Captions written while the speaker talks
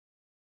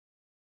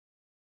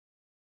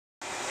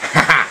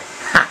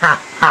That's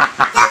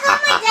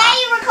what my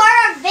daddy record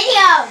our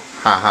video.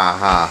 Ha ha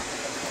ha.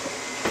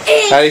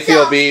 How do you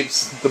feel,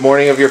 Beebs? The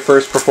morning of your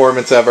first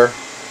performance ever.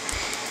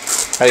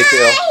 How do you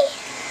feel?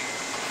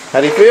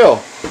 How do you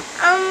feel?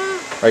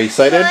 Are you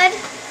excited? Good.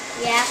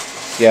 Yeah.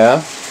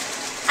 Yeah?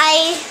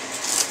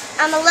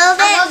 I'm a little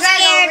bit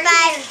scared,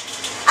 but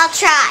I'll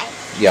try.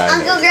 Yeah, I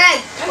Uncle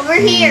Greg, over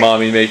here.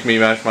 Mommy, make me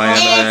mash my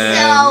It's hand.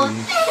 so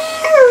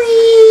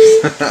hairy.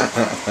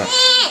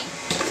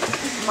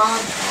 Mom.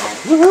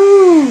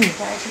 Woohoo!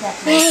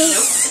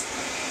 Yes.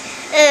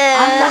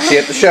 See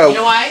you at the show. You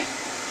know why?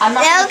 I'm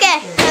not Okay.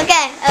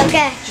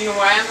 Do you know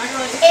why I'm not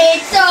going to?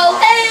 It's so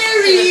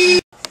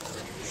hairy.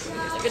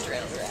 Like a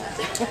trail rat.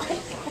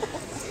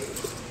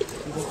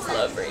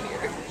 Love right here.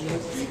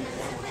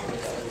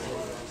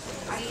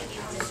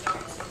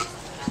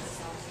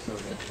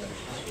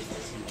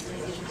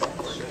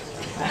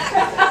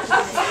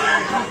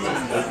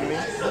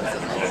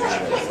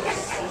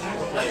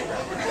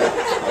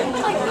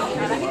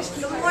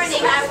 Good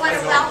morning. I want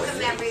to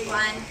welcome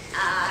everyone.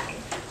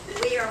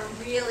 We are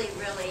really,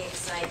 really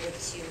excited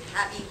to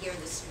have you here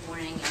this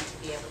morning and to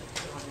be able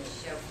to put on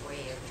this show for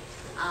you.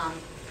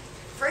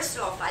 First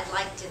off, I'd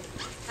like to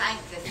thank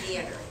the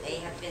theater. They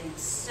have been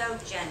so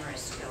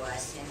generous to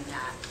us in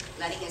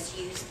letting us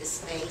use the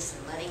space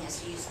and letting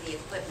us use the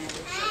equipment,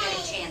 which you'll get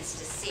a chance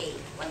to see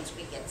once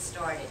we get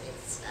started.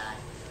 It's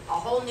a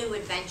whole new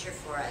adventure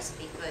for us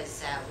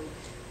because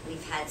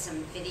we've had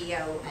some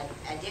video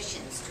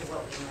additions to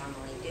what we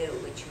normally do,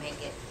 which make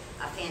it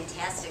a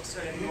fantastic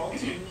sort of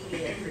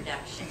multimedia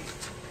production.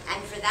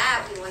 And for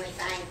that, we want to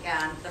thank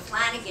the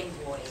Flanagan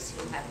boys,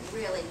 who have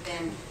really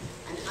been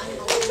an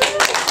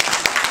unbelievable.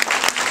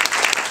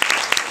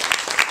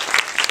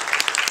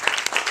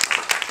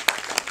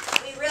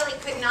 We really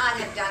could not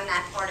have done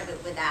that part of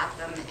it without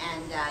them,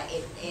 and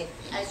it,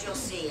 as you'll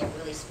see, it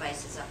really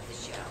spices up the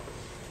show.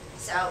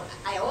 So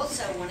I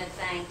also want to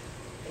thank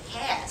the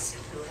cast,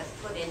 who have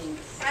put in an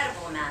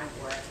incredible amount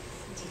of work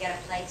to get a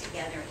play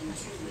together in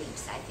 2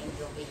 weeks. I think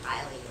you'll be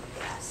highly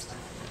impressed.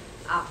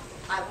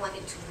 I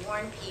wanted to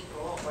warn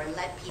people, or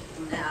let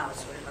people know,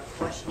 sort of a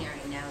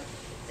cautionary note,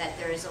 that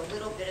there is a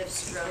little bit of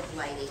strobe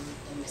lighting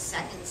in the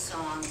second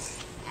song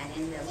and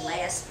in the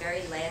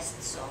very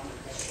last song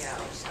of the show.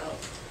 So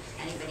if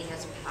anybody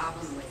has a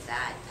problem with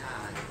that,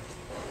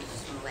 we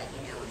just want to let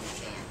you know in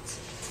advance.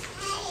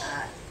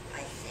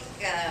 I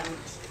think,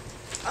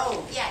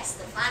 oh yes,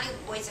 the Flanagan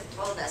boys have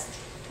told us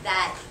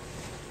that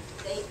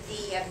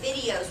the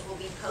videos will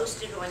be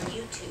posted on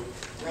YouTube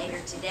later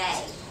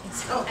today,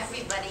 so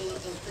everybody,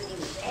 including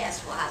the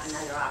cast, will have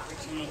another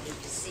opportunity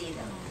to see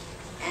them.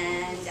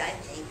 And I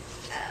think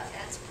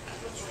that's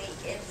probably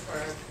it for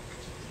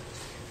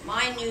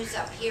my news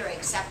up here,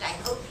 except I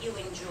hope you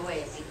enjoy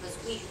it, because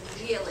we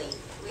really,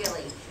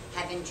 really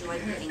have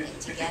enjoyed putting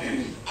it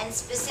together. And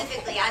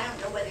specifically, I don't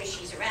know whether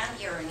she's around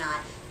here or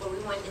not, but we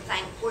wanted to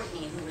thank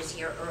Courtney, who was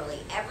here early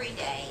every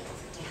day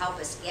to help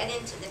us get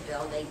into the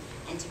building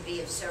and to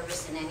be of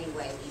service in any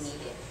way we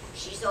needed.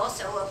 She's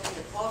also opened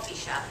a coffee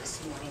shop this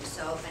morning,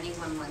 so if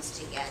anyone wants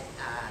to get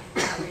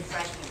a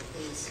refreshment,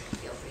 please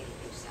feel free to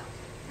do so.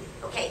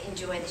 Okay,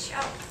 enjoy the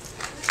show.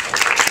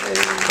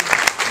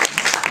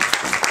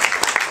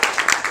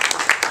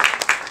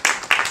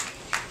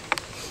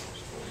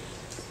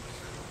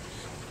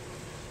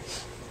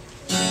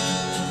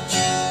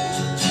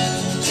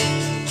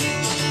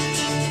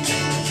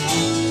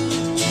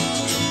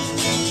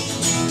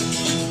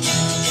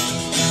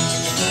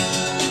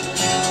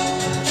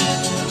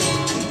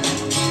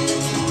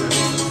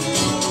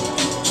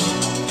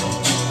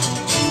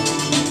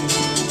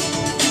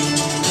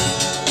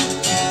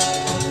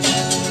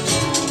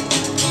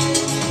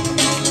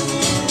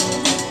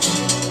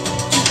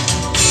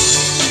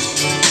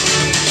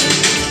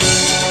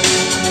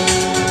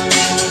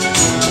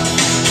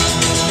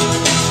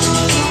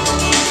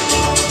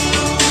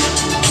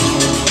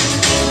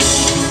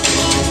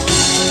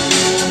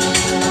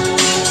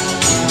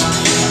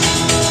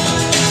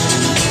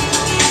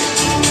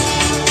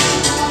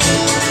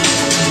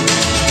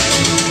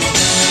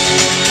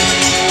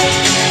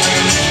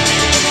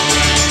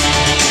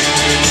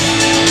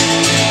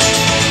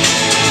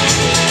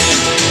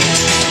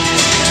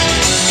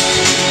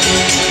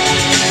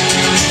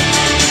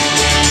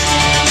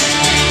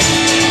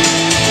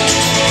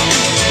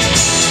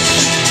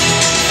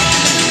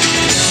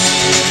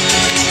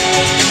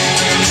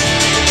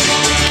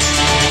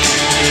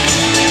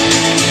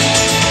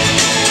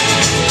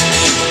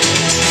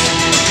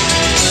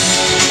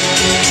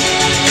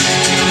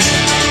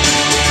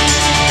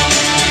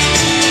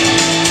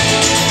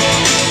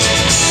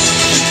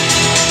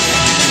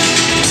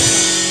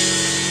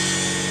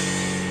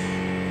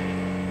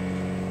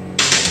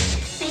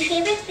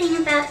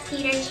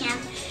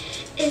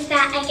 is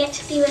that I get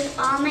to be with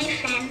all my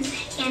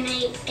friends and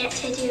I get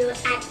to do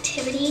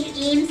activity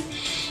games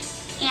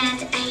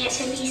and I get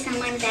to be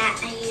someone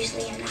that I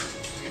usually am not.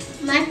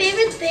 My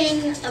favorite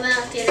thing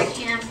about theater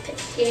camp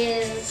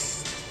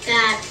is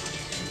that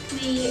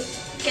we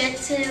get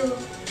to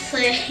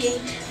play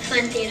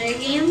fun theater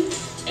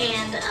games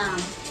and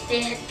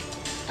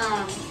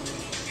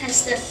has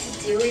stuff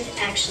to do with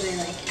actually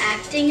like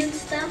acting and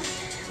stuff,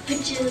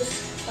 which is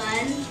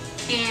fun.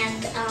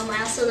 And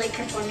I also like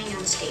performing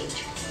on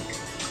stage.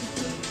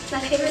 My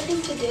favorite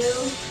thing to do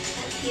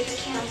at theater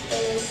camp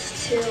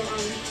is to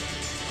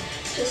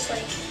just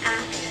like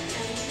act and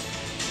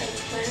like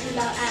learn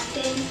about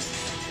acting.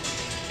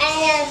 I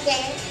love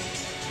this.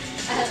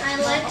 I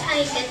like how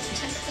you get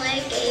to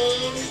play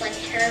games like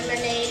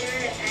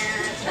Terminator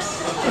and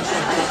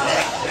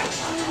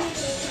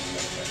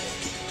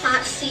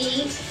Hot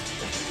Seat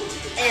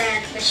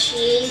and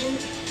Machine.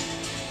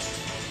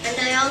 And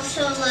I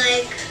also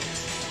like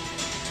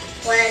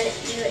when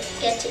you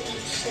get to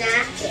eat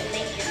snacks and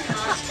make your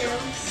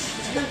costumes.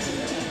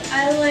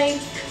 I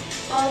like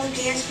all the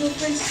dance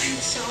movements and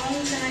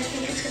songs, and I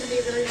think it's going to be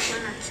really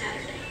fun on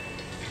Saturday.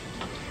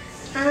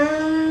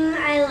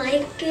 I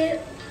like it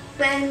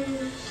when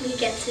we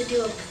get to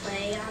do a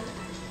play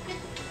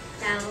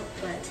about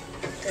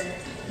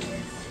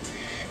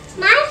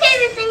My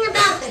favorite thing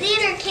about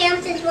theater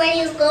camp is when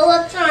you go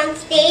up on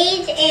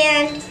stage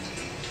and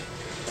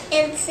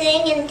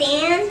sing and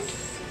dance,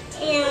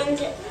 and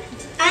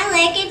I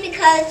like it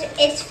because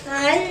it's fun,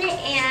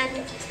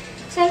 and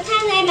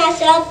sometimes I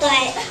mess up,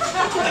 but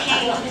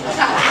okay.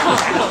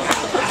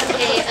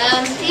 Okay,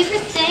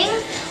 favorite thing?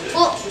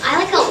 Well, I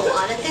like a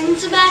lot of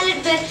things about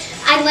it, but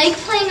I like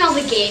playing all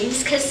the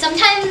games because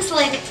sometimes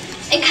like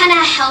it kind of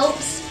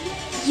helps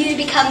you to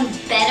become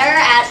better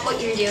at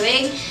what you're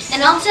doing,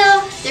 and also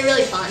they're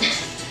really fun.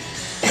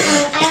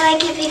 I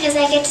like it because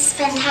I get to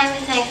spend time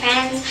with my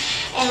friends,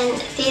 and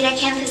theater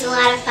camp is a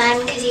lot of fun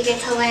because you get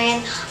to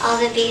learn all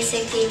the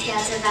basic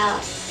details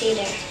about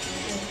theater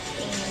and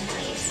being in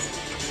plays.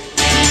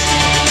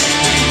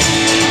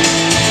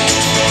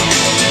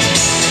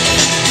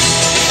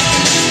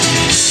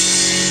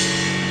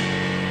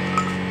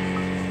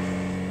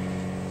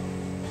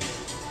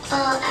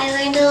 Well, I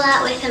learned a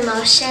lot with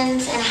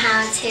emotions and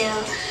how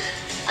to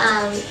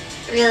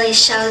really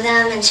show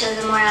them and show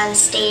them more on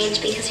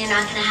stage, because you're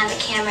not going to have a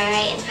camera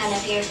right in front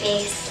of your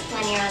face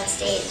when you're on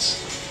stage.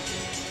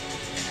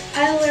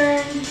 I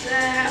learned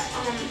that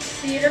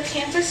theater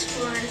camp is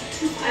fun.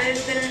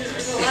 I've been in a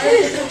lot of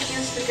different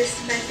camps, but this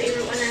is my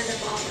favorite one out of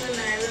all of them,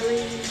 and I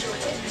really enjoy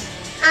it.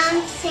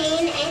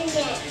 Sing and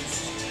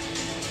dance.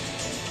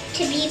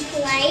 To be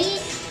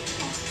polite.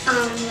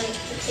 Like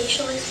the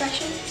facial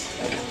expressions.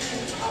 Like I've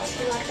learned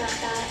a lot about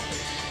that.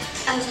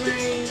 I've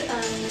learned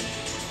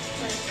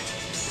like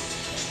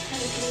how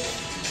to do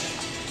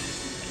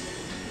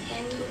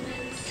hand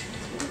movements.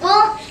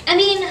 Well, I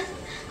mean,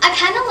 I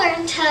kind of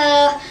learned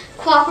to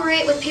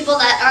cooperate with people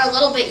that are a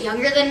little bit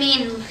younger than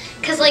me, and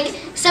because like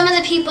some of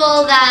the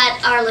people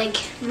that are like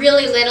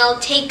really little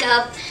take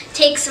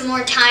some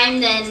more time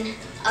than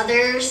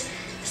others,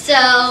 so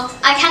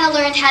I kind of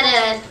learned how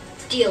to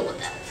deal with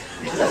them.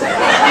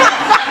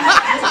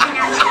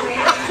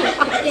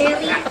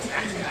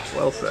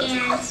 Well said.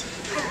 And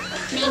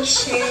make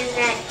sure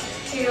that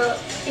your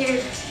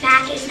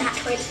back is not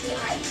towards the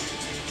audience.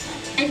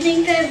 I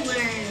think I've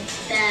learned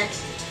that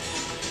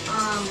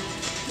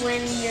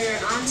when you're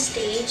on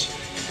stage,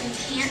 you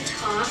can't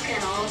talk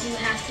at all. You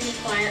have to be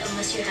quiet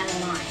unless you have a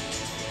line.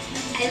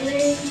 I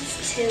learned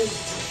to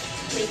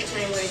make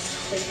my words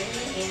clear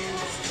and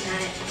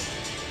not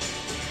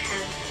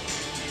have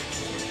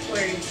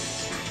words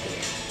not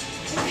clear.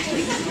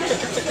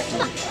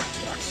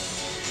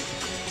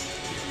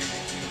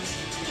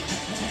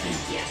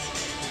 Yes.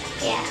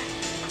 Yeah.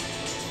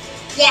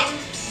 Yeah.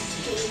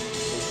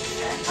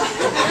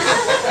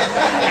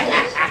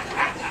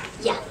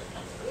 Yeah.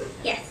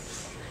 Yes.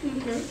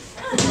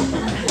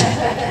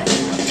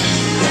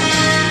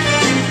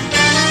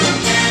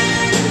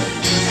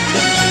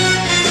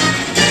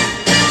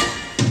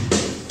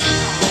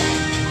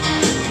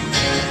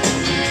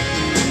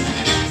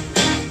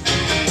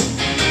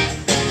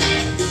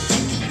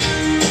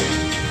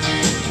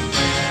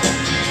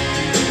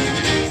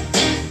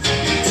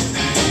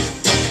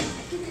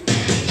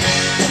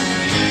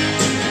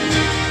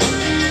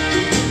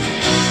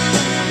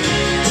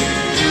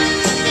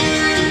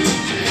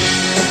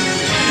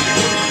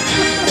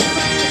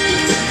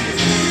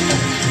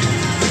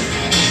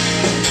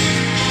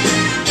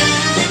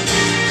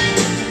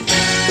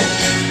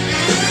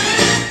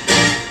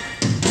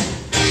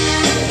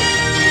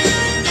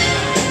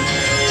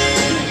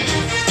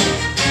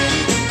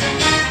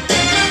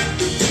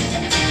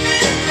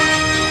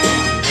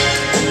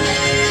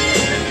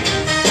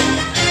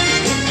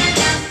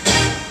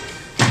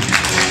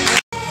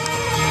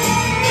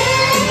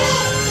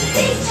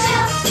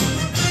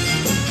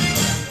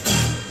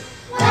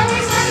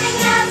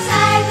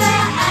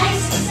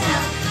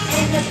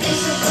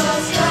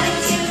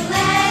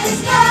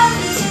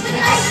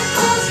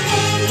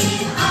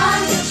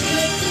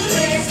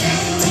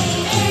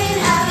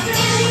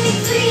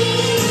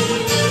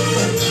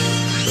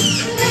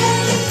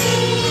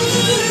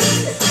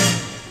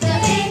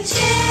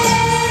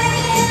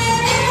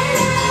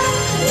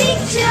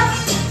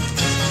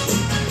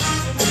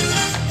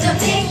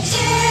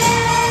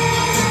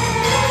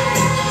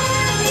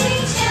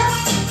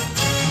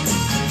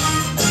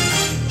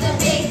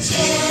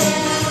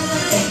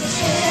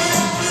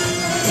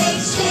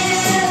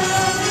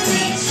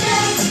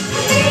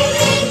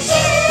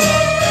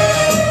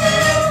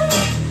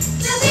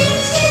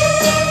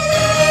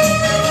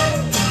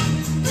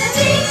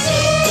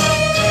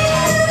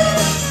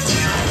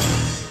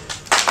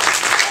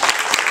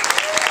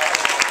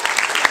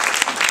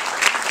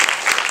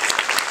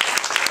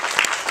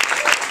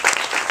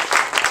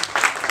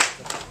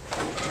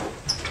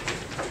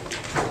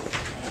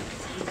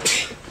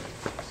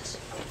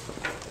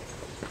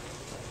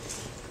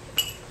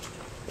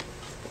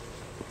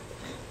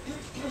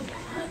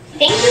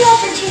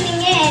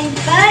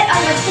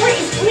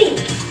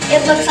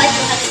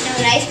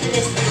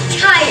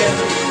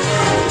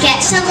 Get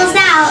shovels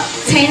out,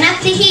 turn up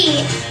the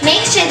heat,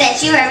 make sure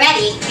that you are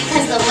ready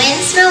because the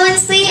wind, snow, and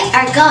sleet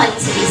are going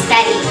to be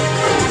steady.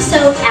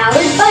 So our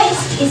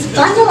advice is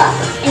bundle up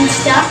and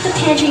stock the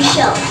pantry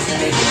shelves.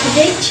 The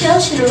big chill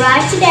should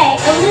arrive today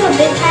a little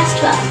bit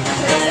past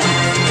 12.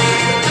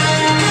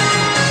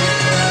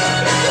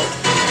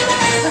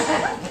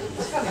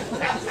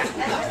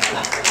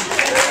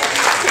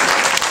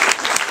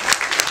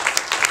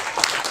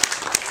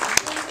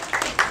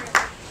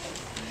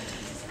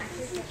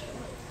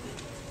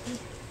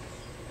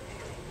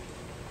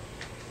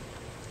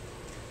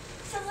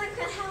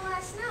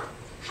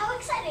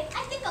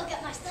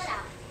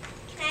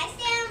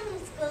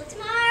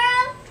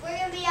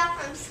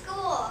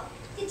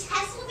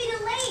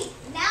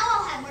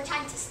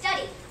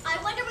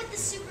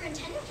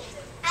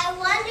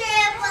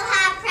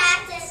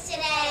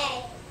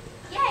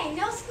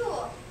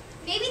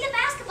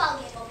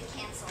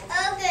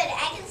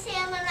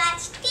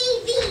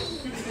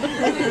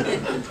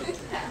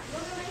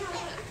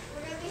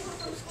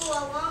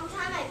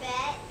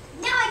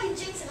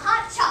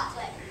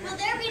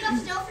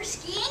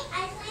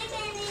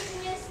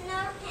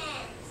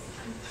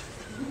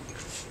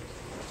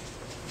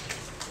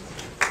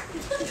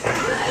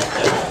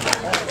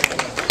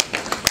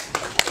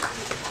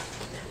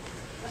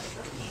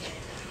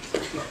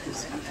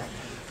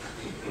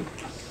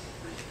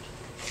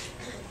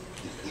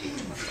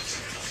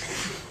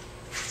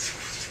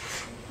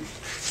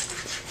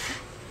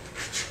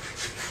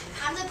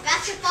 I'm the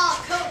basketball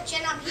coach,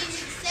 and I'm here to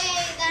say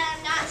that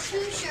I'm not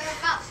too sure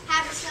about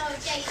having snow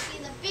day. See,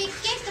 the big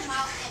game's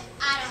tomorrow, and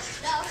I don't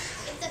know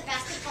if the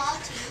basketball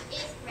team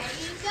is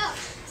ready to go.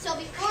 So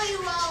before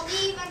you all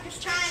leave, I'm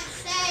just trying to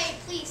say,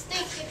 please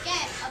think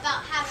again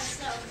about having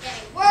snow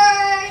day.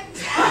 Word!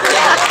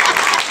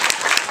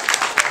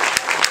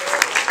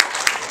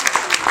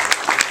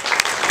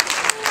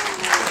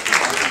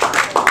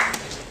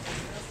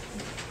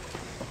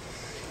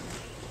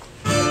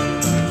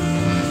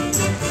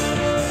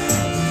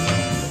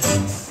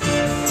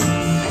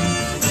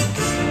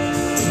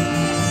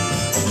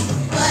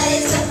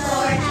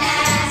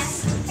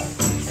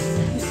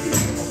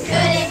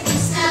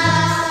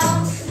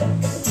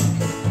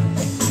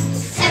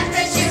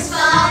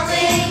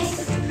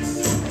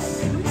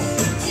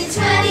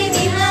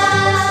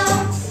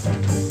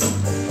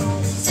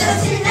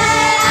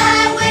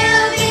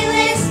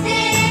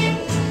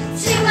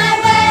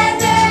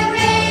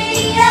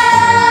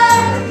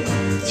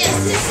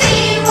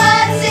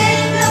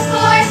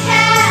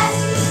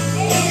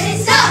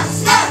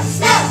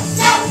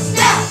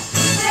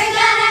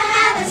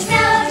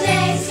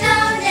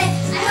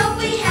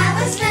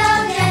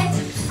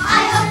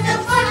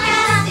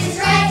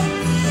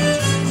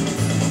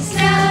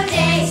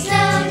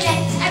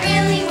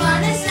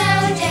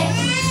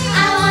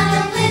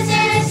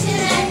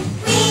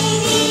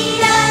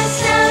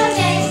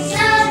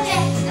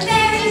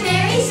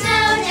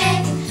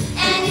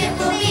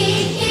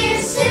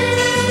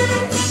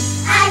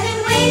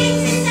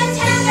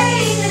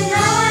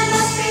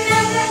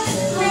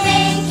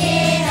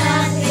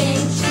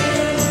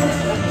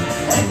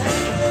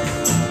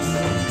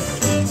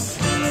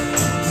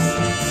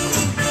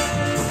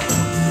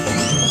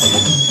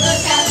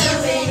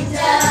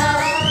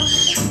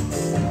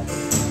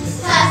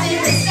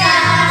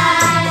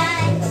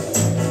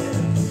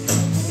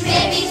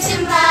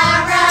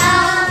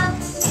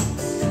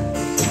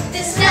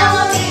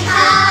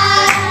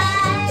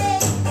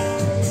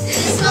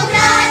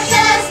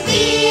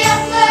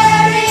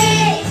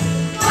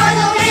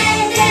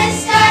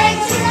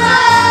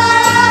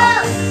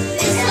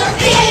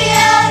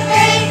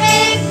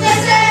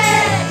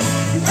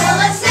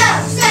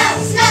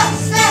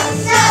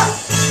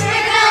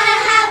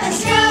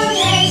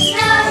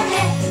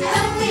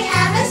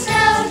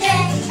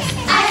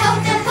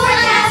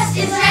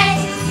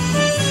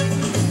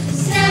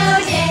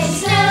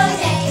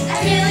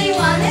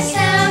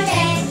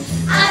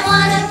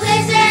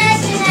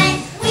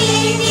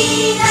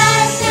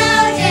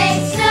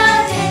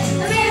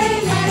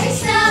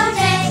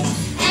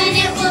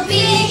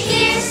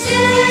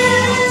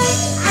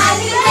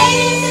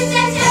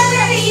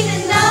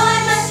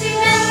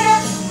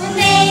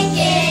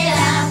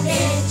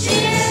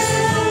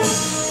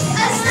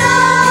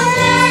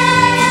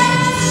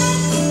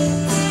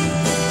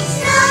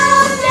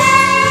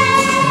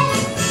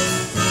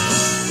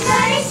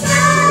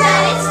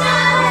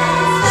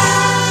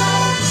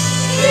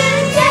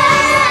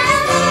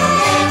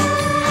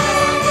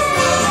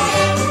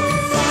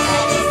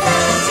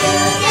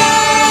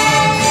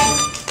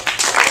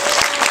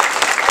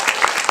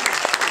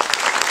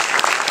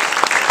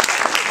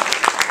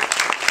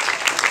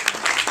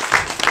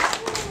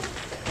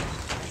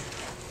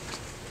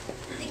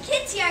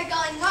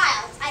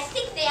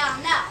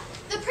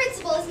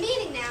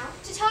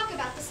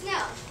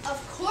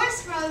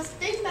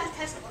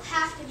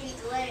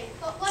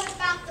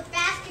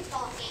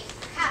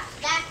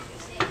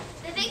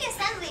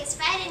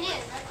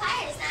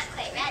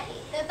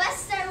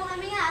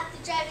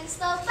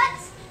 Slow but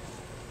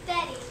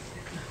steady.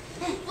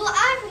 Well,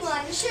 I, for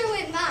one, sure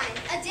wouldn't mind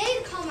a day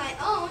to call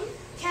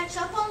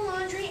catch up on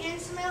laundry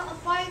and smell a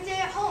quiet day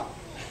at home.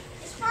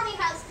 It's funny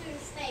how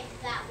students think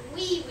that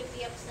we would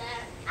be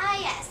upset. Ah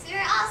yes, we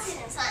were all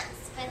students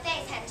once, but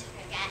they tend to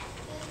forget.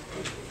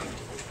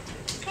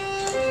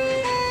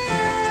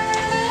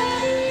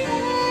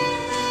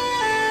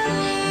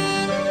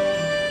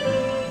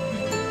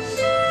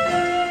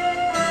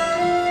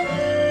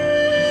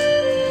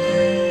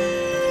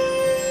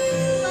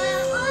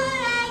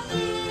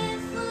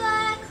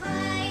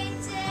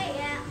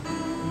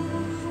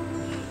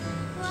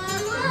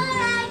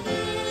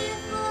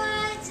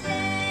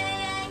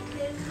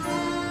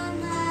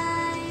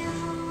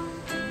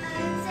 A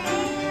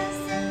day of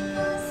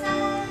simple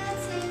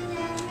solitude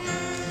and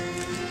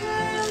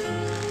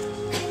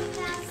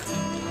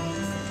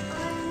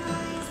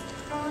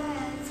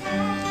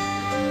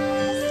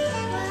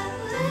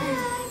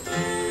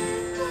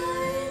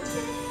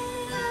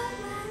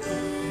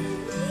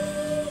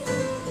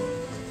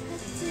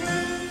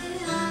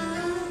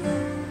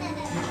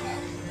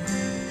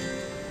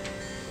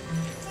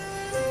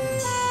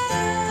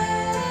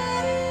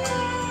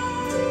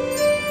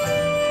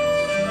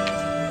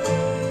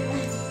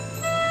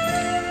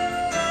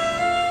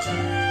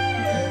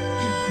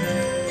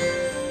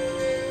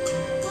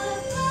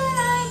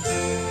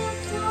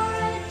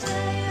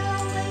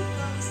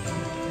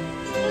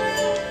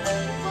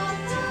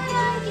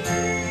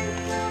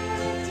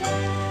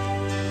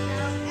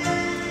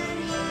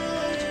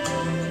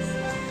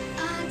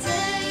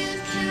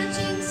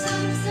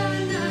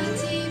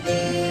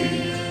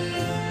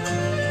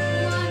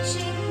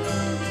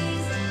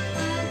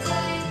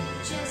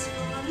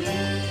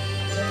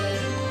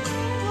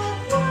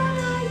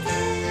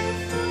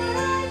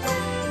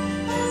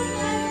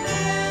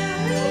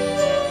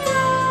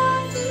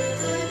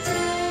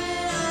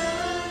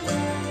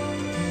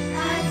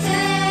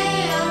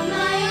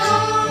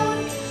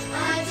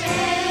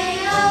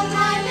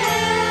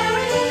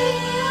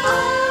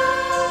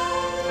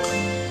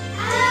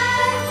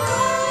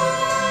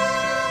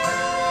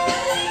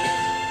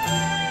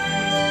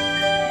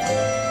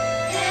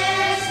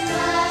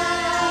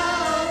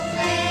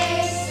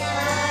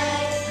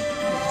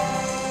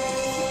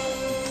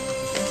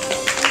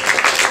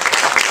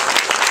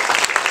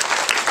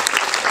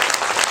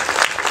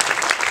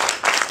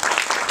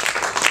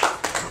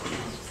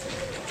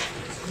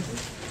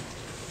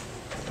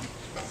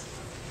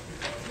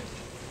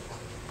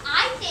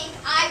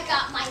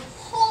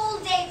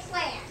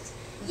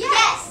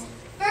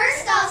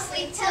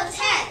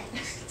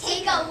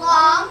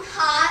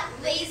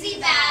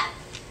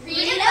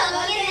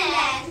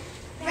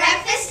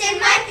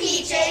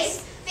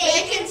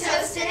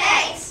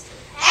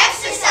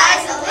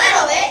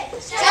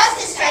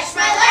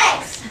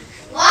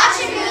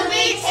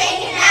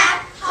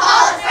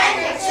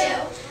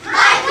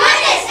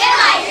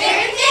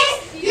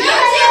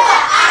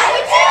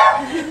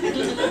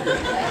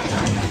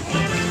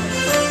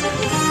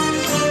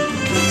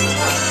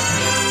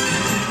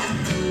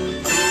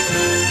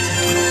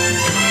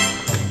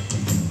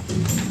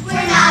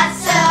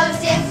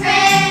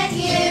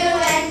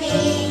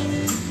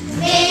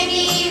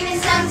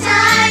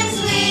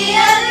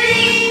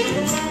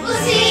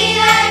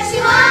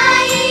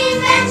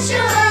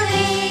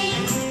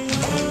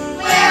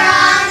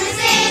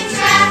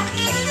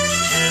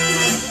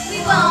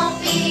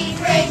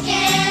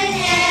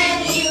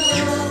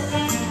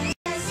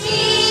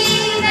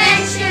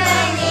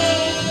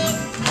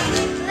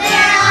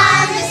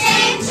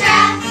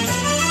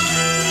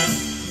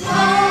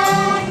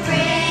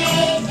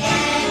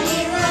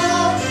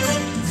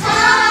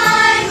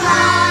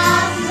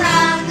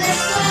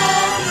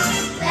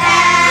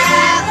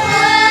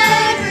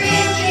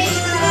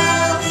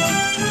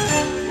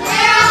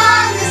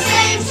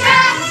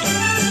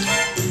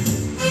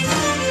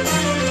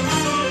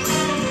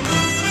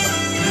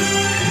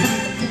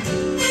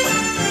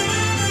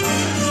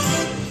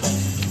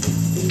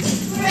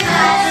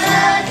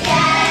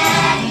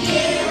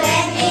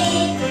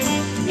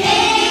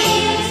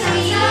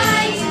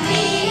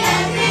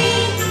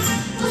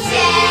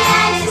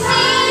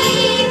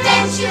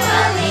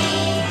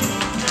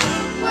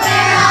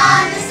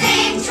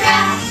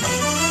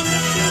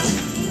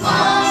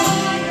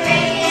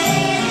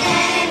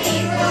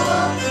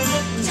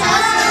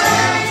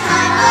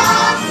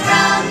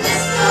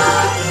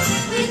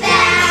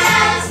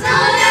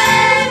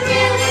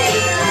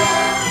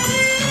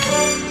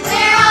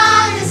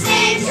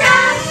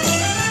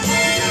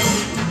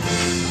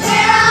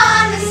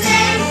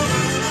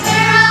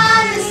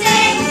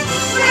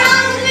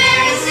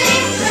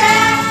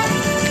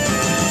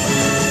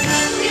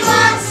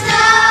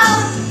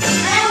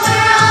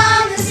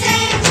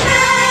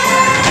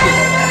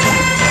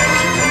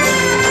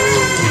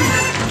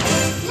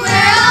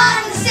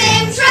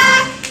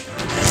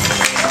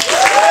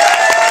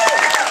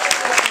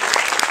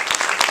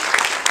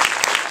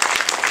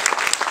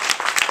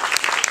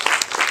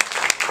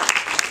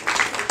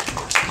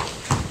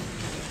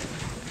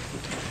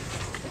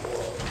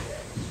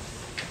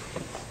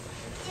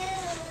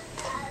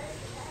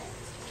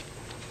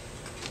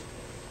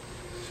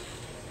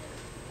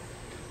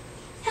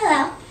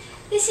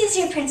This is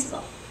your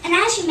principal, and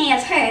as you may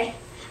have heard,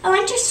 a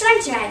winter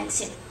storm's arriving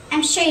soon.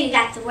 I'm sure you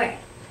got the word.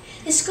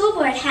 The school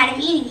board had a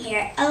meeting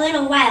here a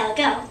little while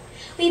ago.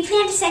 We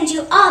plan to send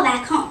you all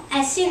back home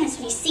as soon as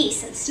we see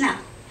some snow.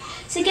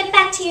 So get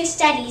back to your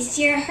studies,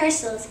 your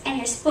rehearsals, and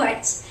your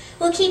sports.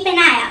 We'll keep an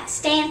eye out,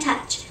 stay in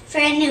touch for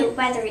a new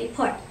weather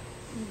report.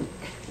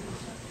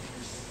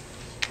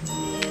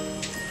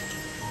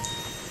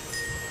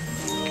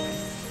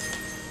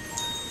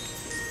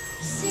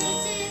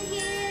 Sitting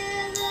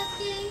here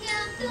looking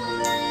out the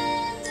window,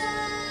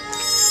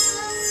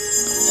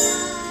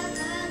 dark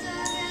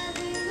weather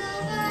gathering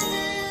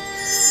overhead,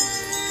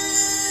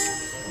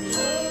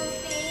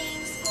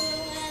 hoping school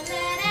will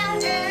let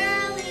out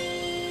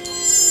early.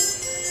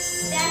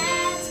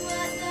 That's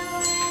what the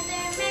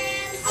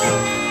weatherman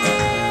said.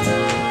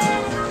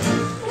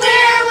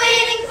 We're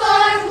waiting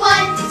for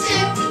 1,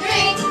 2,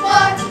 3,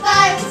 4,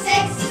 5,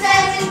 6,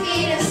 7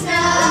 feet of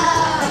snow.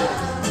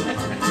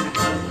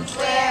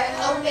 We're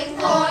hoping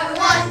for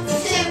 1,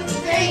 2,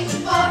 3,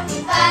 4,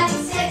 5,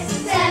 6,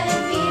 7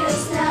 feet of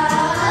snow.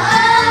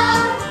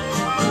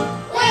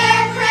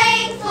 We're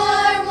praying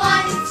for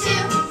 1,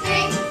 2,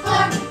 3,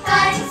 4,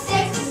 5,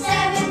 6,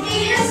 7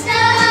 feet of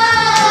snow.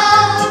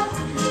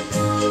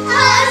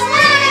 'Cause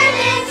when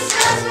it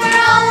snows, we're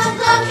all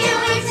alone. Can't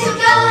wait to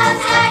go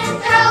outside and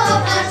throw a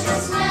bunch of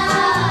snow.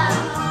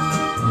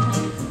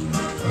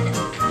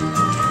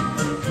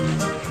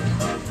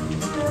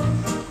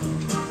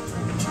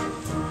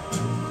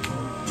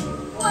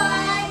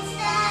 What's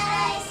that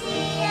I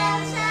see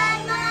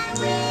outside my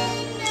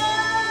window?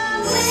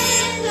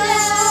 It's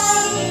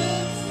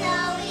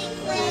snowy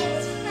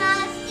flakes,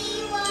 frosty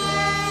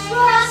white.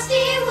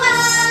 Frosty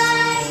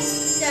white.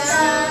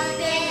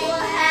 Something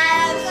will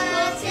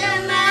happen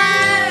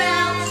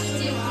tomorrow.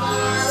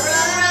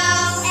 Tomorrow.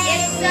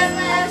 It's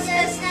supposed to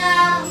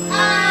snow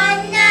all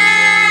night.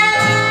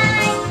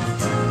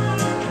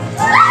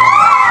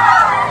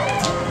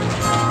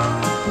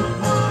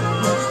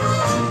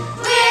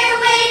 We're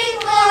waiting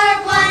for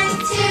 1,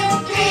 2,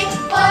 3,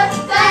 4,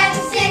 5,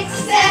 6,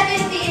 7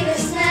 feet of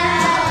snow.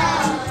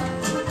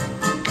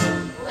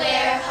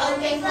 We're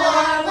hoping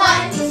for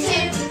 1,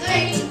 2,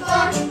 3,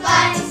 4,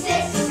 5,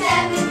 6,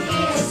 7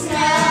 feet of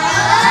snow.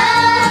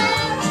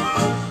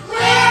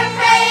 We're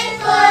praying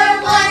for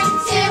 1,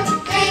 2,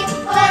 3,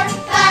 4,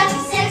 5,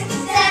 6,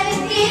 7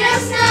 feet of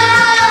snow.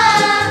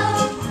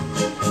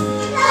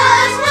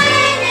 'Cause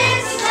when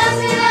it snows,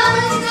 we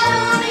always go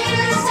meet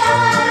the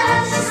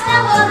snow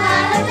will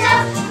have a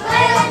doubt.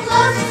 We're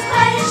close, it's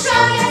quite a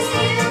show. Yes,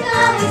 even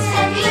though it's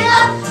heavy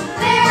low,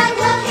 we're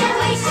looking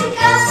wait to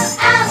go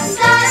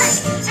outside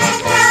and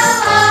throw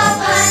a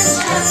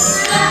bunch of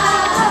snow.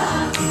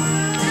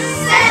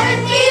 7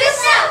 feet of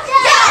snow,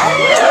 go!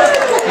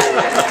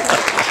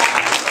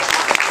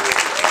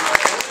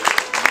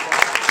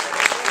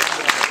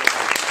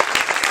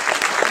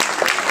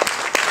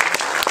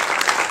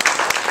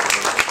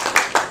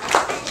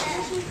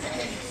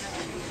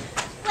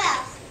 Well,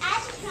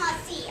 as you can all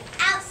see,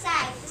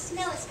 outside the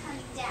snow is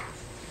coming down.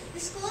 The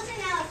schools are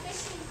now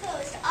officially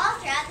closed